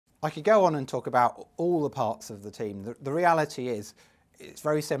I could go on and talk about all the parts of the team. The reality is it's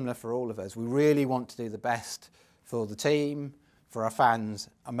very similar for all of us. We really want to do the best for the team, for our fans,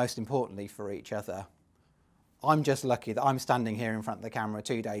 and most importantly for each other. I'm just lucky that I'm standing here in front of the camera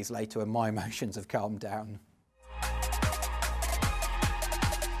 2 days later and my emotions have calmed down.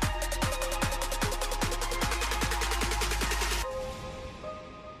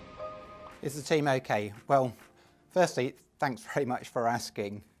 Is the team okay? Well, firstly, thanks very much for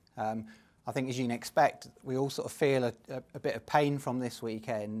asking. I think as you can expect, we all sort of feel a bit of pain from this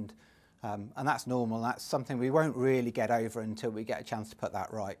weekend, and that's normal. That's something we won't really get over until we get a chance to put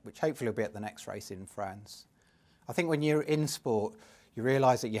that right, which hopefully will be at the next race in France. I think when you're in sport, you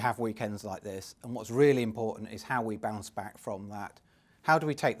realise that you have weekends like this, and what's really important is how we bounce back from that. How do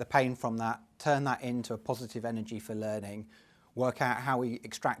we take the pain from that, turn that into a positive energy for learning, work out how we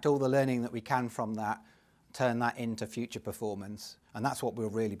extract all the learning that we can from that, turn that into future performance, and that's what we'll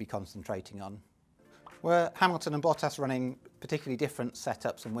really be concentrating on. Were Hamilton and Bottas running particularly different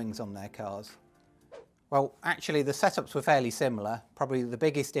setups and wings on their cars? Well, actually the setups were fairly similar. Probably the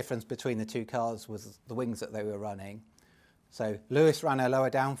biggest difference between the two cars was the wings that they were running. So Lewis ran a lower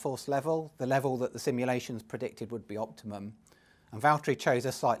downforce level, the level that the simulations predicted would be optimum, and Valtteri chose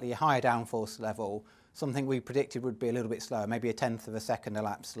a slightly higher downforce level, something we predicted would be a little bit slower, maybe a tenth of a second a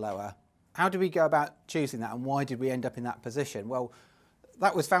lap slower. How did we go about choosing that, and why did we end up in that position? Well,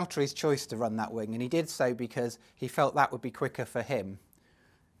 that was Valtteri's choice to run that wing, and he did so because he felt that would be quicker for him.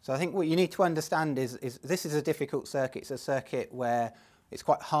 So I think what you need to understand is this is a difficult circuit. It's a circuit where it's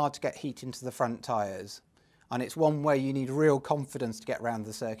quite hard to get heat into the front tyres, and it's one where you need real confidence to get around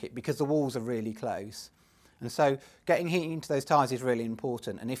the circuit because the walls are really close. And so getting heat into those tyres is really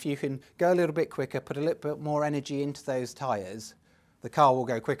important, and if you can go a little bit quicker, put a little bit more energy into those tyres, the car will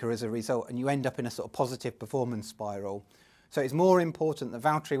go quicker as a result, and you end up in a sort of positive performance spiral. So it's more important that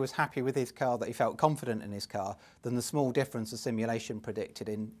Valtteri was happy with his car, that he felt confident in his car, than the small difference the simulation predicted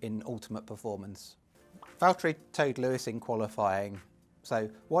in ultimate performance. Valtteri towed Lewis in qualifying, so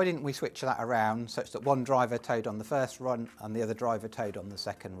why didn't we switch that around such that one driver towed on the first run and the other driver towed on the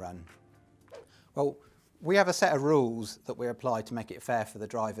second run? Well, we have a set of rules that we apply to make it fair for the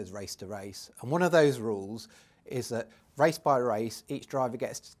drivers race to race, and one of those rules is that race by race, each driver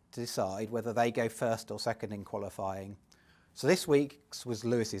gets to decide whether they go first or second in qualifying. So this week's was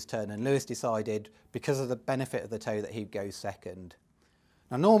Lewis's turn, and Lewis decided, because of the benefit of the tow, that he'd go second.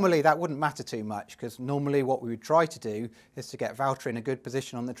 Now normally that wouldn't matter too much, because normally what we would try to do is to get Valtteri in a good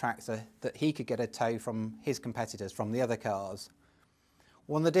position on the track so that he could get a tow from his competitors, from the other cars.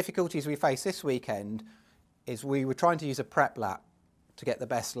 One of the difficulties we faced this weekend is we were trying to use a prep lap to get the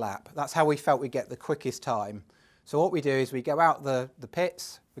best lap. That's how we felt we'd get the quickest time. So what we do is we go out the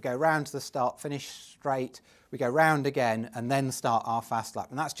pits, we go round to the start, finish straight, we go round again and then start our fast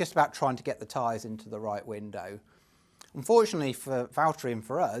lap. And that's just about trying to get the tyres into the right window. Unfortunately for Valtteri and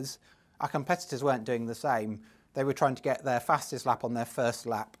for us, our competitors weren't doing the same. They were trying to get their fastest lap on their first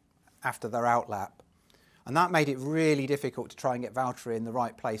lap after their out lap. And that made it really difficult to try and get Valtteri in the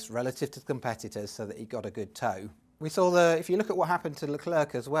right place relative to the competitors so that he got a good tow. We saw if you look at what happened to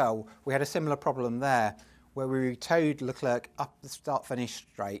Leclerc as well, we had a similar problem there, where we towed Leclerc up the start-finish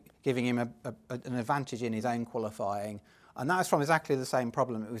straight, giving him an advantage in his own qualifying. And that was from exactly the same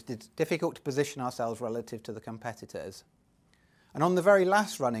problem. It was difficult to position ourselves relative to the competitors. And on the very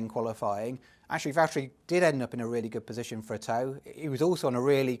last run in qualifying, actually Valtteri did end up in a really good position for a tow. He was also on a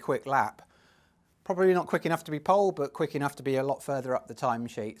really quick lap. Probably not quick enough to be pole, but quick enough to be a lot further up the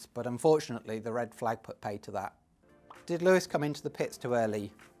timesheets. But unfortunately, the red flag put paid to that. Did Lewis come into the pits too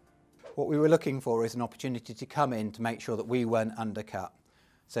early? What we were looking for is an opportunity to come in to make sure that we weren't undercut.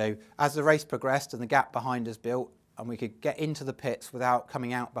 So as the race progressed and the gap behind us built and we could get into the pits without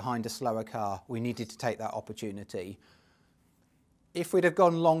coming out behind a slower car, we needed to take that opportunity. If we'd have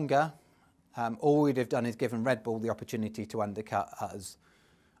gone longer, all we'd have done is given Red Bull the opportunity to undercut us.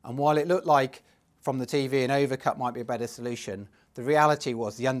 And while it looked like from the TV an overcut might be a better solution, the reality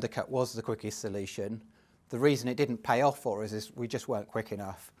was the undercut was the quickest solution. The reason it didn't pay off for us is we just weren't quick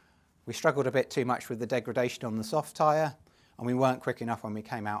enough. We struggled a bit too much with the degradation on the soft tyre, and we weren't quick enough when we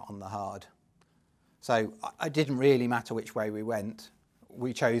came out on the hard. So it didn't really matter which way we went.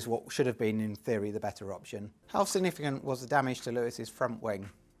 We chose what should have been, in theory, the better option. How significant was the damage to Lewis's front wing?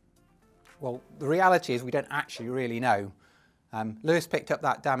 Well, the reality is we don't actually really know. Lewis picked up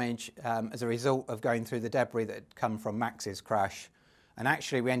that damage as a result of going through the debris that had come from Max's crash. And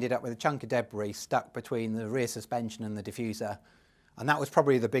actually we ended up with a chunk of debris stuck between the rear suspension and the diffuser. And that was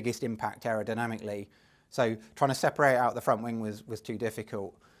probably the biggest impact aerodynamically. So trying to separate out the front wing was too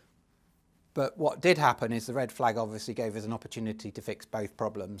difficult. But what did happen is the red flag obviously gave us an opportunity to fix both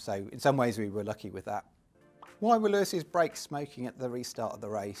problems, so in some ways we were lucky with that. Why were Lewis's brakes smoking at the restart of the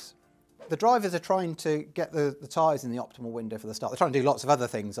race? The drivers are trying to get the tyres in the optimal window for the start. They're trying to do lots of other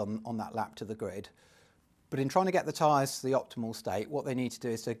things on that lap to the grid. But in trying to get the tyres to the optimal state, what they need to do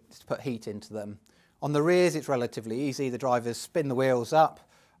is to put heat into them. On the rears, it's relatively easy. The drivers spin the wheels up,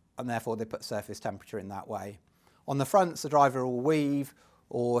 and therefore they put surface temperature in that way. On the fronts, the driver will weave,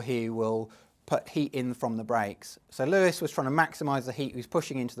 or he will put heat in from the brakes. So Lewis was trying to maximise the heat he was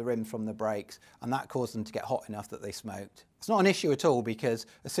pushing into the rims from the brakes, and that caused them to get hot enough that they smoked. It's not an issue at all, because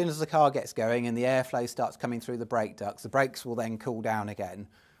as soon as the car gets going and the airflow starts coming through the brake ducts, the brakes will then cool down again,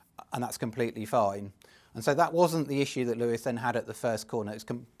 and that's completely fine. And so that wasn't the issue that Lewis then had at the first corner. It was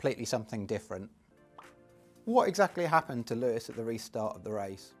completely something different. What exactly happened to Lewis at the restart of the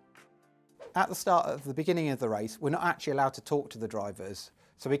race? At the beginning of the race, we're not actually allowed to talk to the drivers,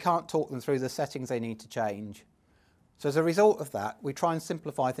 so we can't talk them through the settings they need to change. So as a result of that, we try and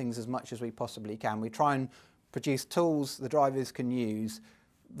simplify things as much as we possibly can. We try and produce tools the drivers can use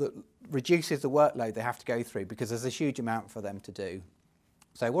that reduces the workload they have to go through, because there's a huge amount for them to do.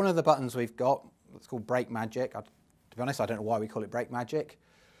 So one of the buttons we've got, it's called Brake Magic. To be honest, I don't know why we call it Brake Magic,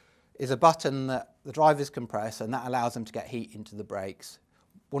 is a button that the drivers can press, and that allows them to get heat into the brakes.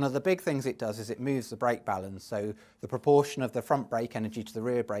 One of the big things it does is it moves the brake balance, so the proportion of the front brake energy to the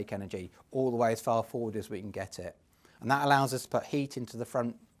rear brake energy all the way as far forward as we can get it. And that allows us to put heat into the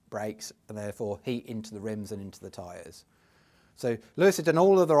front brakes and therefore heat into the rims and into the tyres. So Lewis had done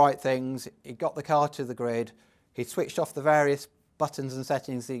all of the right things. He got the car to the grid. He switched off the various buttons and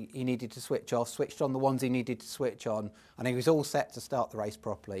settings he needed to switch off, switched on the ones he needed to switch on, and he was all set to start the race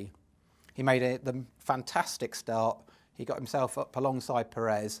properly. He made the fantastic start. He got himself up alongside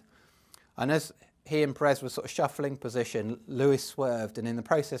Perez, and as he and Perez were sort of shuffling position, Lewis swerved, and in the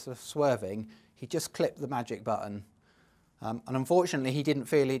process of swerving, he just clipped the magic button. And unfortunately, he didn't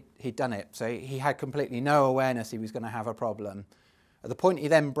feel he'd done it, so he had completely no awareness he was going to have a problem. At the point he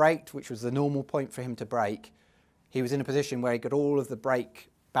then braked, which was the normal point for him to brake, he was in a position where he got all of the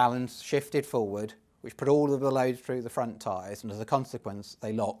brake balance shifted forward, which put all of the load through the front tyres, and as a consequence,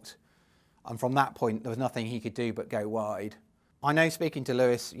 they locked. And from that point, there was nothing he could do but go wide. I know, speaking to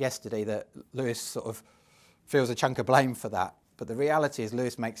Lewis yesterday, that Lewis sort of feels a chunk of blame for that. But the reality is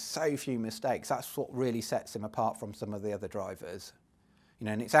Lewis makes so few mistakes. That's what really sets him apart from some of the other drivers. You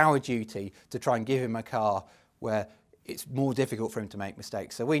know, and it's our duty to try and give him a car where it's more difficult for him to make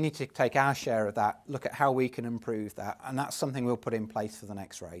mistakes. So we need to take our share of that, look at how we can improve that, and that's something we'll put in place for the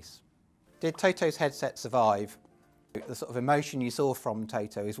next race. Did Toto's headset survive? The sort of emotion you saw from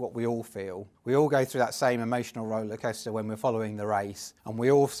Toto is what we all feel. We all go through that same emotional roller coaster when we're following the race, and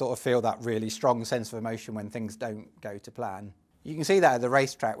we all sort of feel that really strong sense of emotion when things don't go to plan. You can see that at the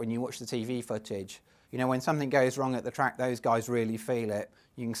racetrack when you watch the TV footage. You know, when something goes wrong at the track, those guys really feel it.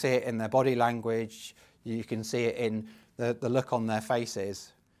 You can see it in their body language, you can see it in the look on their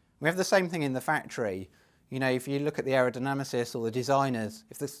faces. We have the same thing in the factory. You know, if you look at the aerodynamicists or the designers,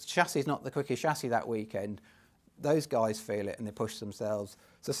 if the chassis is not the quickest chassis that weekend, those guys feel it and they push themselves.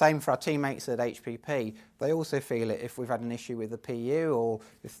 It's the same for our teammates at HPP. They also feel it if we've had an issue with the PU, or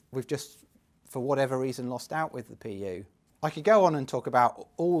if we've just, for whatever reason, lost out with the PU. I could go on and talk about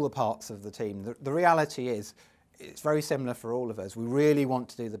all the parts of the team. The reality is, it's very similar for all of us. We really want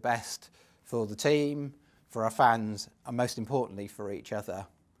to do the best for the team, for our fans, and most importantly, for each other.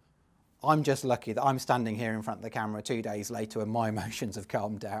 I'm just lucky that I'm standing here in front of the camera 2 days later and my emotions have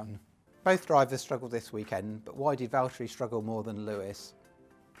calmed down. Both drivers struggled this weekend, but why did Valtteri struggle more than Lewis?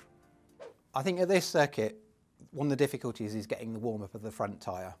 I think at this circuit, one of the difficulties is getting the warm-up of the front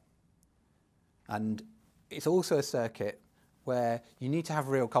tyre. And it's also a circuit where you need to have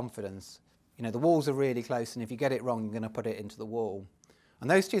real confidence. You know, the walls are really close, and if you get it wrong, you're going to put it into the wall. And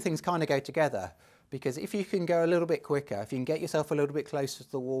those two things kind of go together, because if you can go a little bit quicker, if you can get yourself a little bit closer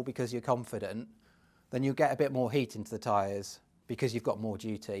to the wall because you're confident, then you'll get a bit more heat into the tyres because you've got more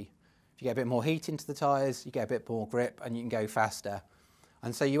duty. If you get a bit more heat into the tyres, you get a bit more grip and you can go faster.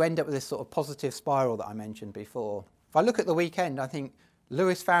 And so you end up with this sort of positive spiral that I mentioned before. If I look at the weekend, I think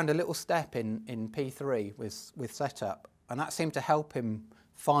Lewis found a little step in P3 with setup, and that seemed to help him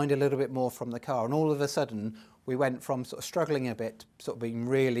find a little bit more from the car. And all of a sudden, we went from sort of struggling a bit to sort of being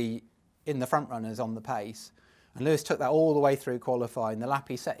really in the front runners on the pace. And Lewis took that all the way through qualifying. The lap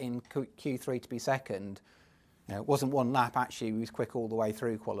he set in Q3 to be second, you know, it wasn't one lap, actually, he was quick all the way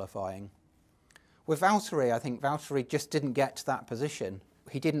through qualifying. With Valtteri, I think Valtteri just didn't get to that position.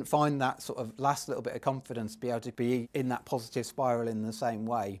 He didn't find that sort of last little bit of confidence to be able to be in that positive spiral in the same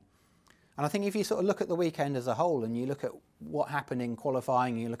way. And I think if you sort of look at the weekend as a whole and you look at what happened in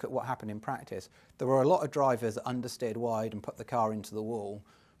qualifying and you look at what happened in practice, there were a lot of drivers that understeered wide and put the car into the wall,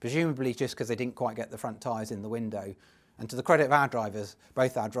 presumably just because they didn't quite get the front tyres in the window. And to the credit of our drivers,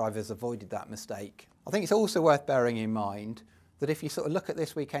 both our drivers avoided that mistake. I think it's also worth bearing in mind that if you sort of look at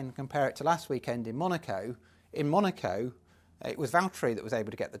this weekend and compare it to last weekend in Monaco, it was Valtteri that was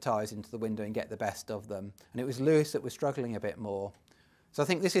able to get the tyres into the window and get the best of them. And it was Lewis that was struggling a bit more. So I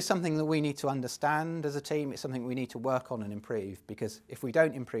think this is something that we need to understand as a team. It's something we need to work on and improve, because if we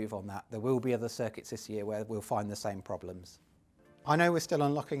don't improve on that, there will be other circuits this year where we'll find the same problems. I know we're still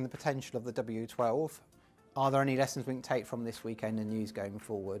unlocking the potential of the W12. Are there any lessons we can take from this weekend and use going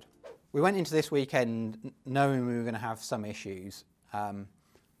forward? We went into this weekend knowing we were going to have some issues,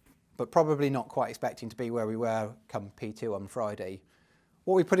 but probably not quite expecting to be where we were come P2 on Friday.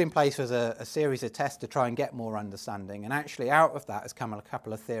 What we put in place was a series of tests to try and get more understanding, and actually out of that has come a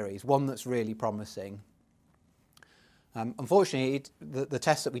couple of theories, one that's really promising. Unfortunately, the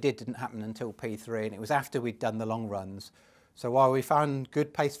test that we didn't happen until P3, and it was after we'd done the long runs. So while we found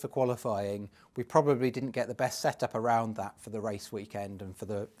good pace for qualifying, we probably didn't get the best setup around that for the race weekend and for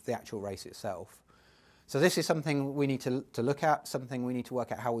the actual race itself. So this is something we need to look at, something we need to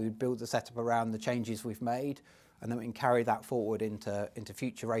work out how we would build the setup around the changes we've made, and then we can carry that forward into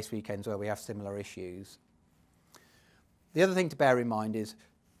future race weekends where we have similar issues. The other thing to bear in mind is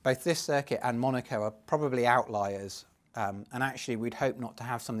both this circuit and Monaco are probably outliers, and actually we'd hope not to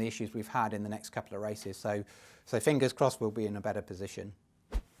have some of the issues we've had in the next couple of races, so fingers crossed we'll be in a better position.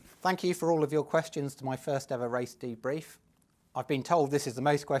 Thank you for all of your questions to my first ever race debrief. I've been told this is the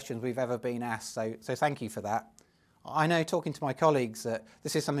most questions we've ever been asked, so thank you for that. I know, talking to my colleagues, that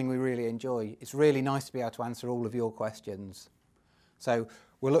this is something we really enjoy. It's really nice to be able to answer all of your questions. So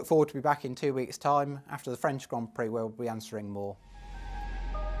we'll look forward to be back in 2 weeks' time after the French Grand Prix, where we'll be answering more.